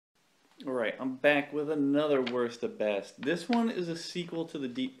Alright, I'm back with another worst of best. This one is a sequel to the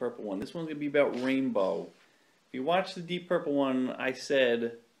Deep Purple one. This one's going to be about Rainbow. If you watch the Deep Purple one, I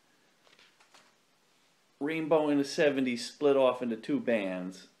said Rainbow in the 70s split off into two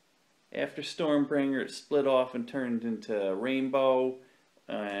bands. After Stormbringer, it split off and turned into Rainbow,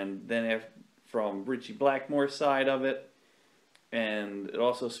 and then from Ritchie Blackmore's side of it, and it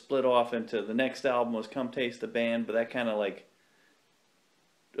also split off into the next album was Come Taste the Band, but that kind of like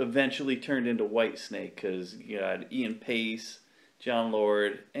eventually turned into Whitesnake because you had Ian Pace, John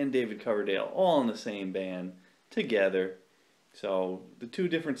Lord, and David Coverdale all in the same band together. So the two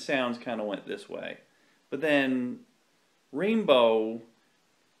different sounds kind of went this way. But then Rainbow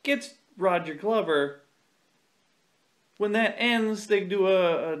gets Roger Glover. When that ends, they do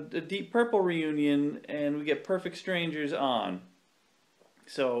a Deep Purple reunion, and we get Perfect Strangers on.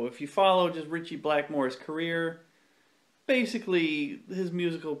 So if you follow just Ritchie Blackmore's career, basically his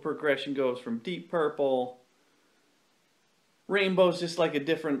musical progression goes from Deep Purple. Rainbow's just like a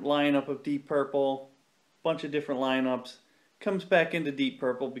different lineup of Deep Purple, bunch of different lineups. Comes back into Deep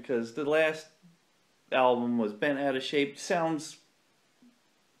Purple because the last album was Bent Out of Shape. Sounds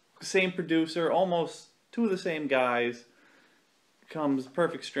same producer, almost two of the same guys. Comes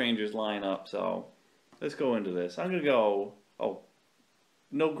Perfect Strangers lineup. So let's go into this. I'm gonna go.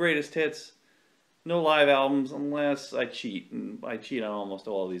 No greatest hits, no live albums unless I cheat, and I cheat on almost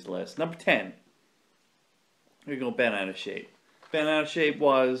all of these lists. Number 10. Here we go. Bent Out of Shape. Bent Out of Shape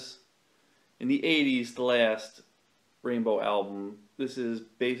was in the 80s the last Rainbow album. This is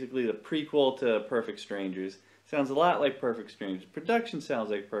basically the prequel to Perfect Strangers. Sounds a lot like Perfect Strangers. Production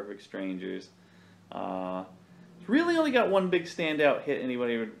sounds like Perfect Strangers. It's really only got one big standout hit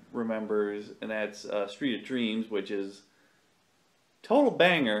anybody remembers, and that's Street of Dreams, which is total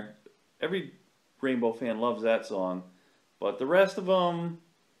banger. Every Rainbow fan loves that song. But the rest of them,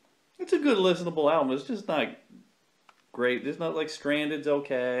 it's a good listenable album. It's just not great. It's not like Stranded's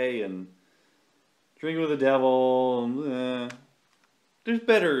okay, and Drinking with the Devil, and, There's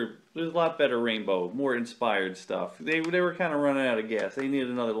a lot better Rainbow, more inspired stuff. They were kind of running out of gas. They needed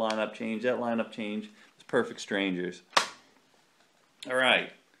another lineup change. That lineup change was Perfect Strangers. All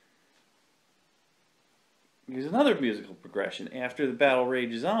right. Here's another musical progression. After the battle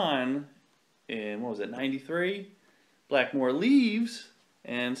rages on, in, what was it, 93? Blackmore leaves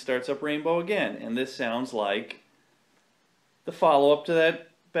and starts up Rainbow again. And this sounds like the follow-up to that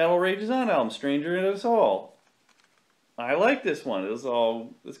Battle Rages On album, Stranger in Us All. I like this one. It's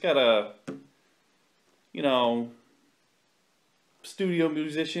got a, studio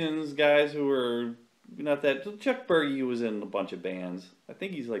musicians, guys who are not that. Chuck Berge was in a bunch of bands. I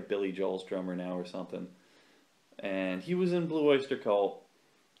think he's like Billy Joel's drummer now or something. And he was in Blue Oyster Cult.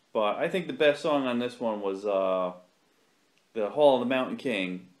 But I think the best song on this one was the Hall of the Mountain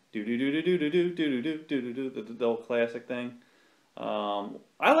King. Do do do do do do do do do do do do, the old classic thing.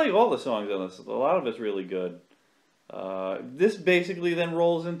 I like all the songs on this. A lot of it's really good. This basically then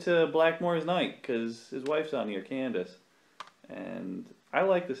rolls into Blackmore's Night because his wife's on here, Candace. And I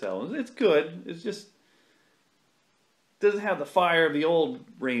like this album. It's good. It's just doesn't have the fire of the old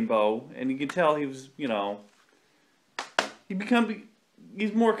Rainbow, and you can tell he was,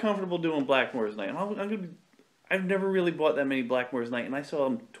 he's more comfortable doing Blackmore's Night. I've never really bought that many Blackmore's Night, and I saw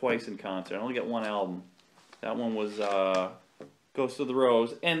him twice in concert. I only got one album. That one was Ghost of the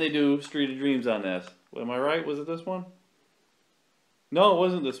Rose, and they do Street of Dreams on this. Am I right? Was it this one? No, it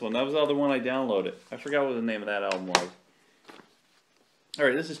wasn't this one. That was the other one I downloaded. I forgot what the name of that album was.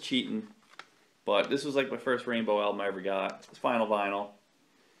 Alright, this is cheating, but this was like my first Rainbow album I ever got. It's Final Vinyl.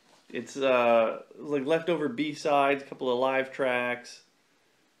 It's like leftover B-sides, a couple of live tracks,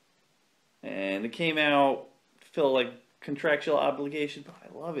 and it came out, feel like contractual obligation, but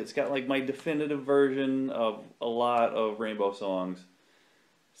I love it. It's got like my definitive version of a lot of Rainbow songs.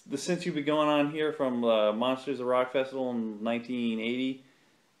 The Since You've Been Going On here from Monsters of Rock Festival in 1980,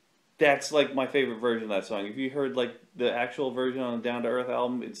 that's like my favorite version of that song. If you heard like the actual version on the Down to Earth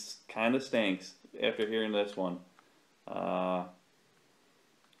album, it's kind of stinks after hearing this one.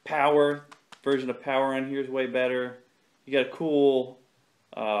 Power, version of Power on here is way better. You got a cool,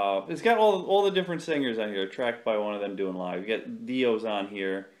 it's got all the different singers on here, tracked by one of them doing live. You got Dio's on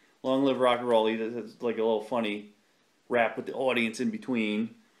here. Long Live Rock and Roll, he does like a little funny rap with the audience in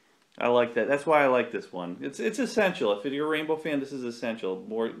between. I like that. That's why I like this one. It's essential. If you're a Rainbow fan, this is essential.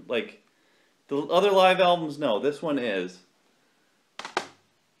 More like the other live albums, no. This one is.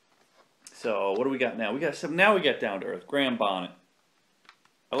 So what do we got now? Now we got Down to Earth. Graham Bonnet.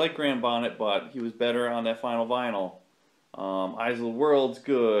 I like Graham Bonnet, but he was better on that Final Vinyl. Eyes of the World's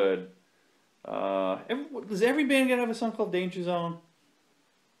good. Does every band gotta have a song called Danger Zone?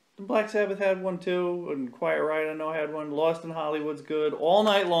 Black Sabbath had one too, and Quiet Riot I know had one. Lost in Hollywood's good. All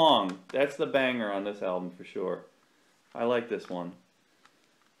Night Long. That's the banger on this album for sure. I like this one.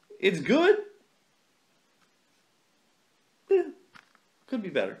 It's good. Yeah, could be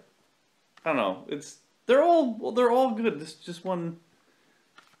better. I don't know. They're all good. This is just one.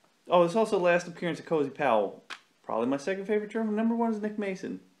 Oh, it's also the last appearance of Cozy Powell. Probably my second favorite drummer. Number one is Nick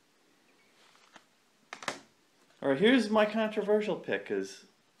Mason. All right, here's my controversial pick because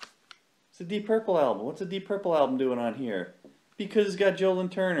it's a Deep Purple album. What's a Deep Purple album doing on here? Because it's got Joe Lynn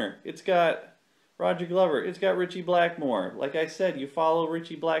Turner. It's got Roger Glover. It's got Ritchie Blackmore. Like I said, you follow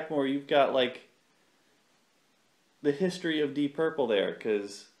Ritchie Blackmore, you've got like the history of Deep Purple there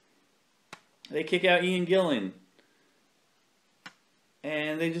because they kick out Ian Gillan.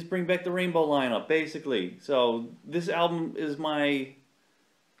 And they just bring back the Rainbow lineup, basically. So this album is my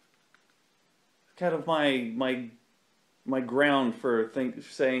kind of my ground for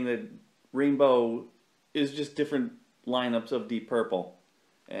saying that Rainbow is just different lineups of Deep Purple,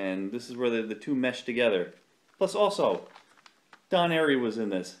 and this is where the two mesh together. Plus, also, Don Airey was in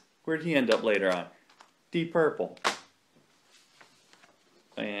this. Where did he end up later on? Deep Purple.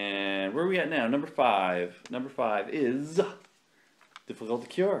 And where are we at now? Number 5. Number 5 is Difficult to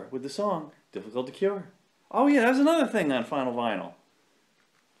Cure with the song Difficult to Cure. Oh yeah, that was another thing on Final Vinyl.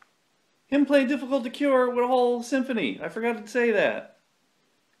 Him playing Difficult to Cure with a whole symphony. I forgot to say that.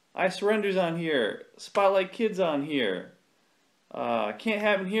 I Surrender's on here. Spotlight Kid's on here. Can't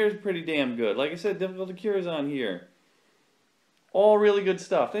Happen Here is pretty damn good. Like I said, Difficult to Cure is on here. All really good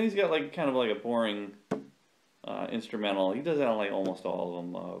stuff. Then he's got like kind of like a boring instrumental. He does that on like almost all of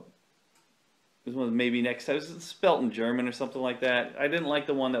them. This one maybe next time. It's spelt in German or something like that. I didn't like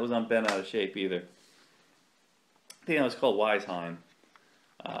the one that was on Bent Out of Shape either. I think that was called Weisheim.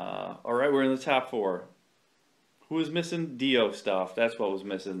 Alright, we're in the top 4. Who was missing? Dio stuff. That's what was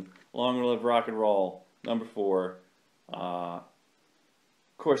missing. Long Live Rock and Roll. Number 4. Of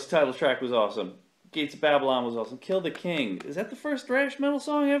course, the title track was awesome. Gates of Babylon was awesome. Kill the King. Is that the first thrash metal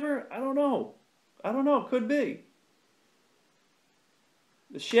song ever? I don't know. I don't know. Could be.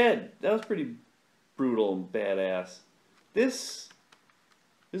 The Shed. That was pretty brutal and badass. This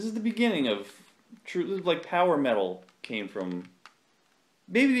is the beginning of true. This is like power metal came from.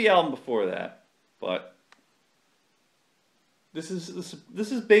 Maybe the album before that, but this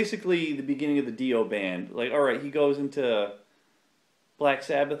is basically the beginning of the Dio band. Like, all right, he goes into Black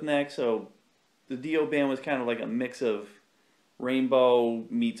Sabbath next, so the Dio band was kind of like a mix of Rainbow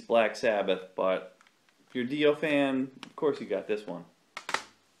meets Black Sabbath. But if you're a Dio fan, of course you got this one.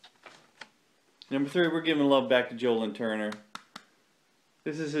 Number 3, we're giving love back to Joe Lynn Turner.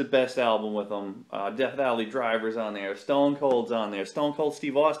 This is his best album with him. Death Valley Driver's on there. Stone Cold's on there. Stone Cold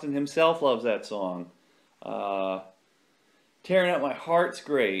Steve Austin himself loves that song. Tearing At My Heart's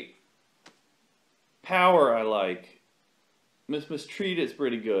great. Power I like. Mistreated's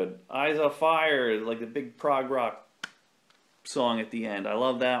pretty good. Eyes on Fire is like the big prog rock song at the end. I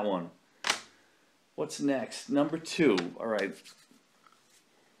love that one. What's next? Number 2. Alright.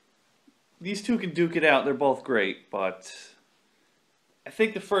 These two can duke it out. They're both great, but I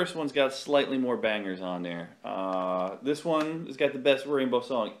think the first one's got slightly more bangers on there. This one has got the best Rainbow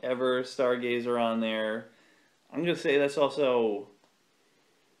song ever, Stargazer on there. I'm going to say that's also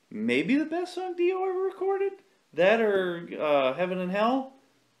maybe the best song Dio ever recorded. That or Heaven and Hell.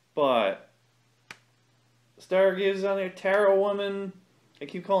 But Stargazer's on there, Tarot Woman. I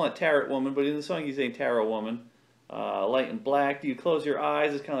keep calling it Tarot Woman, but in the song he's saying Tarot Woman. Light and Black, Do You Close Your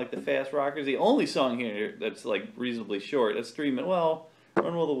Eyes is kind of like the fast rockers. The only song here that's like reasonably short, that's 3 minutes. Well,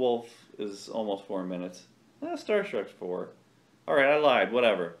 Run Will the Wolf is almost 4 minutes. Starstruck's 4. Alright, I lied,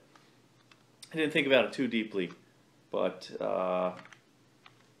 whatever. I didn't think about it too deeply. But,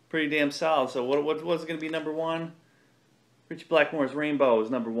 pretty damn solid. So what was it going to be number 1? Ritchie Blackmore's Rainbow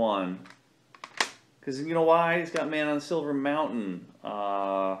is number 1. Because you know why? He's got Man on Silver Mountain.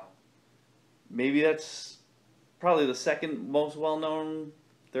 Maybe that's probably the second most well-known,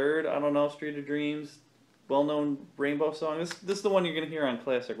 third, I don't know, Street of Dreams, well-known Rainbow song. This is the one you're going to hear on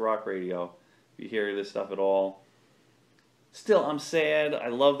classic rock radio, if you hear this stuff at all. Still, I'm sad. I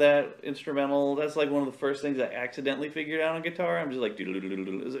love that instrumental. That's like one of the first things I accidentally figured out on guitar. I'm just like,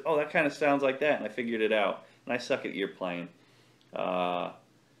 like, oh, that kind of sounds like that, and I figured it out. And I suck at ear playing. If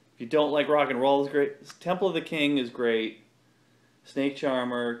you don't like rock and roll, it's great. Temple of the King is great. Snake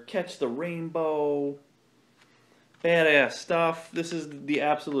Charmer, Catch the Rainbow. Badass stuff. This is the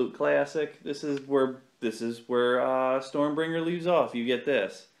absolute classic. This is where Stormbringer leaves off. You get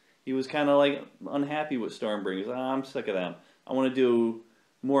this. He was kind of like unhappy with Stormbringer. He's like, I'm sick of them. I want to do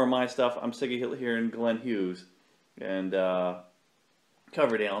more of my stuff. I'm sick of hearing Glenn Hughes. And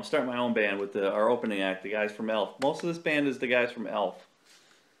Coverdale. I'm starting my own band with our opening act, the guys from Elf. Most of this band is the guys from Elf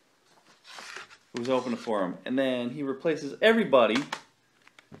who's opening for him. And then he replaces everybody to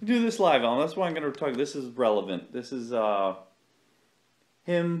do this live album. That's why I'm going to talk. This is relevant. This is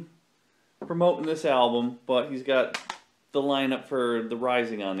him promoting this album, but he's got the lineup for The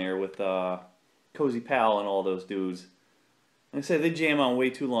Rising on there with Cozy Powell and all those dudes. And I say they jam on way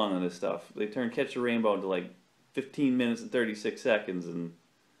too long on this stuff. They turn Catch the Rainbow into like 15 minutes and 36 seconds, and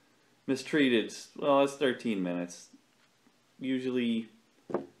Mistreated, well, it's 13 minutes. Usually,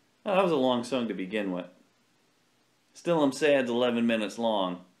 oh, that was a long song to begin with. Still I'm Sad's 11 minutes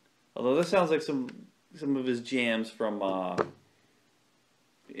long. Although this sounds like some of his jams from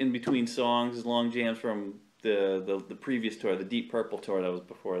in between songs, his long jams from the previous tour, the Deep Purple tour that was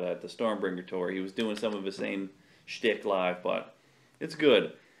before that, the Stormbringer tour. He was doing some of his same shtick live, but it's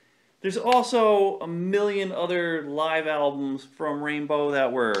good. There's also a million other live albums from Rainbow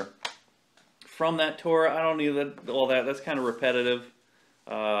that were from that tour. I don't need all that. That's kind of repetitive.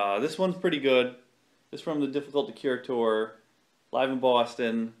 This one's pretty good. It's from the Difficult to Cure tour, live in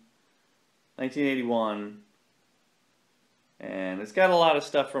Boston, 1981. And it's got a lot of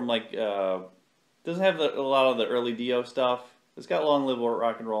stuff from like, doesn't have a lot of the early Dio stuff. It's got Long Live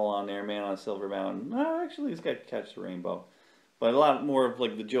Rock and Roll on there, Man on Silver Mountain. Actually, it's got Catch the Rainbow. But a lot more of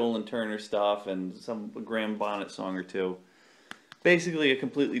like the Joel and Turner stuff and some Graham Bonnet song or two. Basically a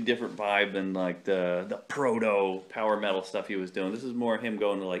completely different vibe than like the proto power metal stuff he was doing. This is more him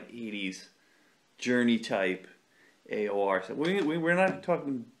going to like 80s Journey type AOR. So we're not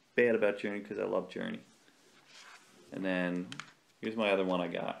talking bad about Journey because I love Journey. And then here's my other one I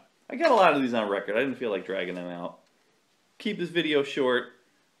got. I got a lot of these on record. I didn't feel like dragging them out. Keep this video short.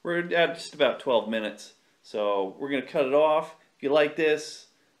 We're at just about 12 minutes. So we're going to cut it off. If you like this,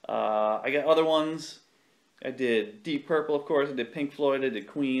 I got other ones. I did Deep Purple, of course. I did Pink Floyd. I did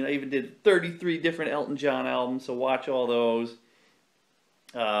Queen. I even did 33 different Elton John albums, so watch all those.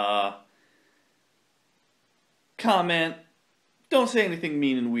 Comment. Don't say anything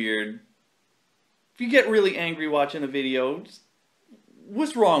mean and weird. If you get really angry watching a video, just,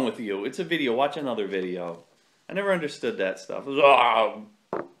 what's wrong with you? It's a video. Watch another video. I never understood that stuff. It was,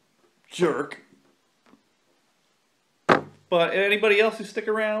 jerk. But anybody else who stick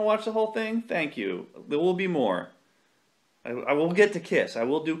around and watch the whole thing, thank you. There will be more. I will get to Kiss. I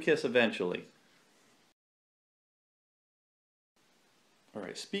will do Kiss eventually.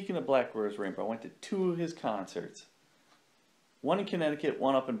 Alright, speaking of Blackmore's Rainbow, I went to 2 of his concerts. One in Connecticut,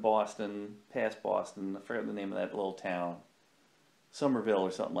 one up in Boston, past Boston. I forgot the name of that little town. Somerville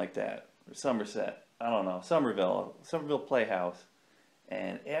or something like that. Or Somerset. I don't know. Somerville Playhouse.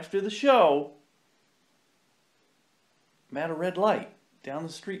 And after the show, I'm at a red light down the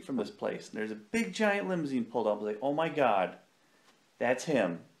street from this place. And there's a big giant limousine pulled up. I was like, oh my God, that's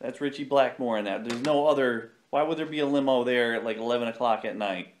him. That's Ritchie Blackmore in that. There's no other. Why would there be a limo there at like 11 o'clock at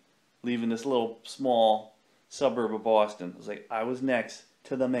night, leaving this little small suburb of Boston? I was like, I was next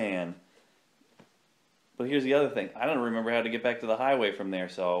to the man. But here's the other thing. I don't remember how to get back to the highway from there,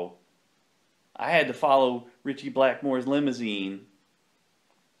 so I had to follow Ritchie Blackmore's limousine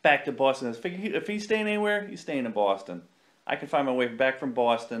back to Boston. I figured if he's staying anywhere, he's staying in Boston. I can find my way back from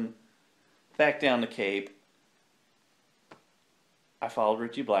Boston, back down the Cape. I followed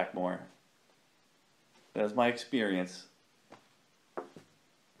Ritchie Blackmore. That was my experience.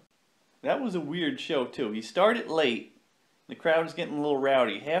 That was a weird show, too. He started late. The crowd was getting a little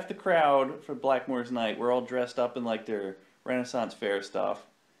rowdy. Half the crowd for Blackmore's night were all dressed up in like their Renaissance Fair stuff.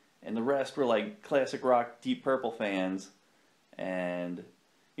 And the rest were like classic rock Deep Purple fans. And,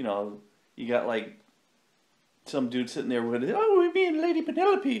 you know, you got like some dude sitting there with, oh, we're being Lady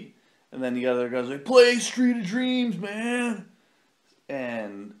Penelope. And then the other guy's like, play Street of Dreams, man.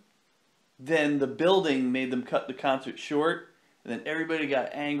 And then the building made them cut the concert short. And then everybody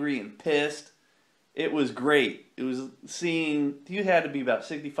got angry and pissed. It was great. It was seeing, he had to be about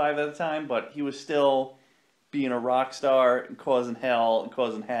 65 at the time, but he was still being a rock star and causing hell and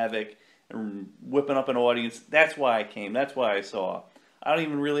causing havoc and whipping up an audience. That's why I came. That's why I saw. I don't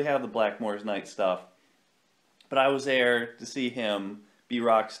even really have the Blackmore's Night stuff. But I was there to see him be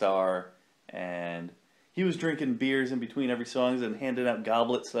rock star, and he was drinking beers in between every song and handing out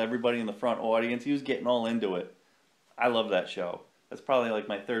goblets to everybody in the front audience. He was getting all into it. I love that show. That's probably like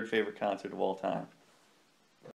my 3rd favorite concert of all time.